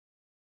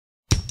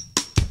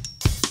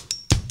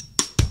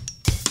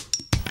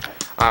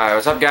Alright,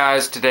 what's up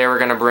guys? Today we're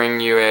gonna bring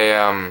you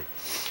a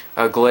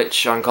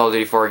glitch on Call of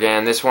Duty 4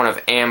 again. This one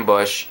of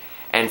Ambush.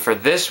 And for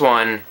this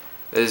one,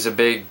 this is a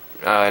big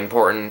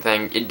important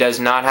thing. It does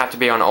not have to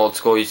be on old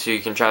school, so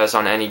you can try this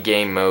on any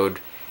game mode.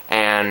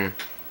 And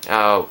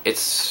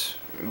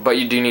but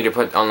you do need to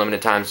put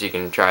unlimited time so you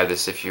can try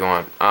this if you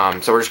want.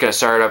 So we're just gonna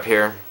start it up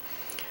here,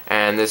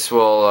 and this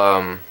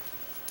will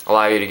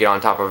allow you to get on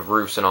top of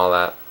roofs and all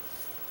that.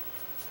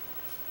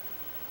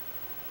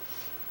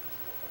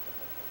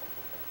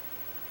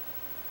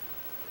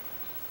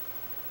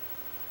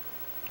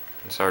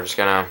 So we're just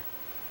gonna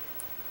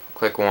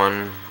click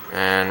one,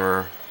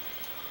 and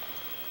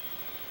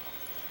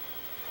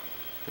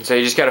so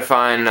you just gotta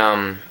find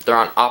they're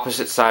on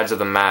opposite sides of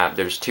the map.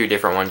 There's two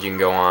different ones you can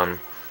go on.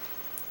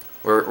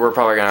 We're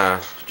probably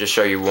gonna just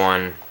show you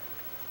one,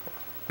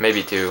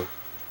 maybe two.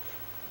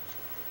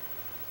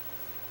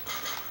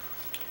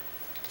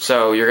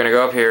 So you're gonna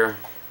go up here,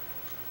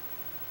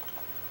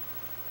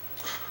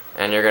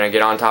 and you're gonna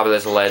get on top of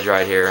this ledge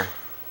right here.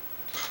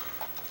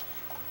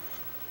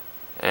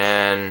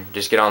 And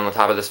just get on the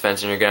top of this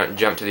fence, and you're going to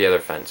jump to the other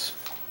fence.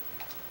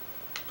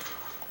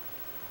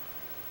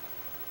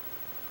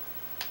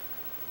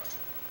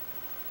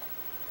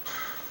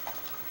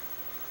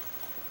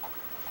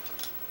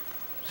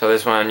 So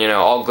this one, you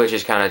know, all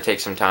glitches kind of take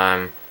some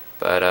time,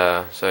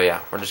 but so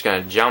yeah, we're just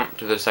going to jump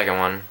to the second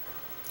one,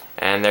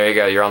 and there you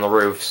go, you're on the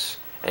roofs,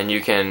 and you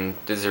can,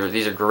 these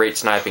are great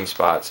sniping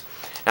spots.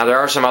 Now there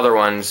are some other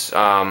ones,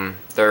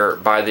 they're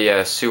by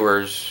the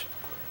sewers.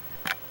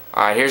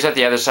 Alright, here's at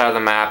the other side of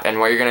the map, and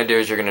what you're going to do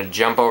is you're going to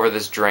jump over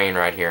this drain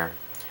right here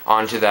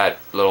onto that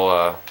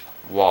little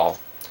wall.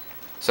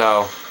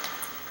 So,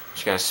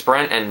 just going to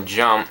sprint and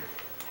jump,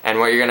 and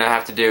what you're going to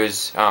have to do is,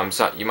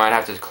 so you might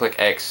have to click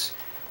X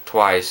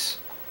twice,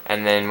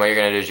 and then what you're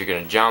going to do is you're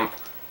going to jump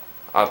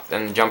up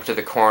and jump to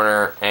the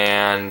corner,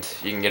 and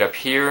you can get up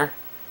here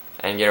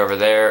and get over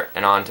there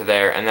and onto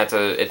there, and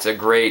it's a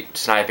great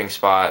sniping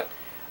spot.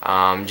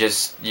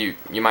 Just you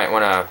might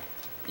want to.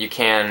 You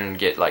can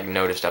get like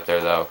noticed up there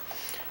though,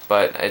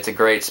 but it's a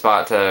great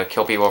spot to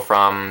kill people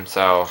from.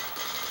 So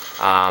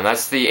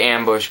that's the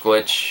ambush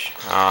glitch.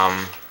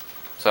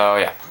 So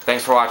yeah,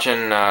 thanks for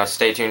watching.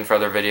 Stay tuned for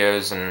other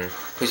videos, and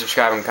please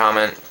subscribe and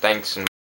comment. Thanks. And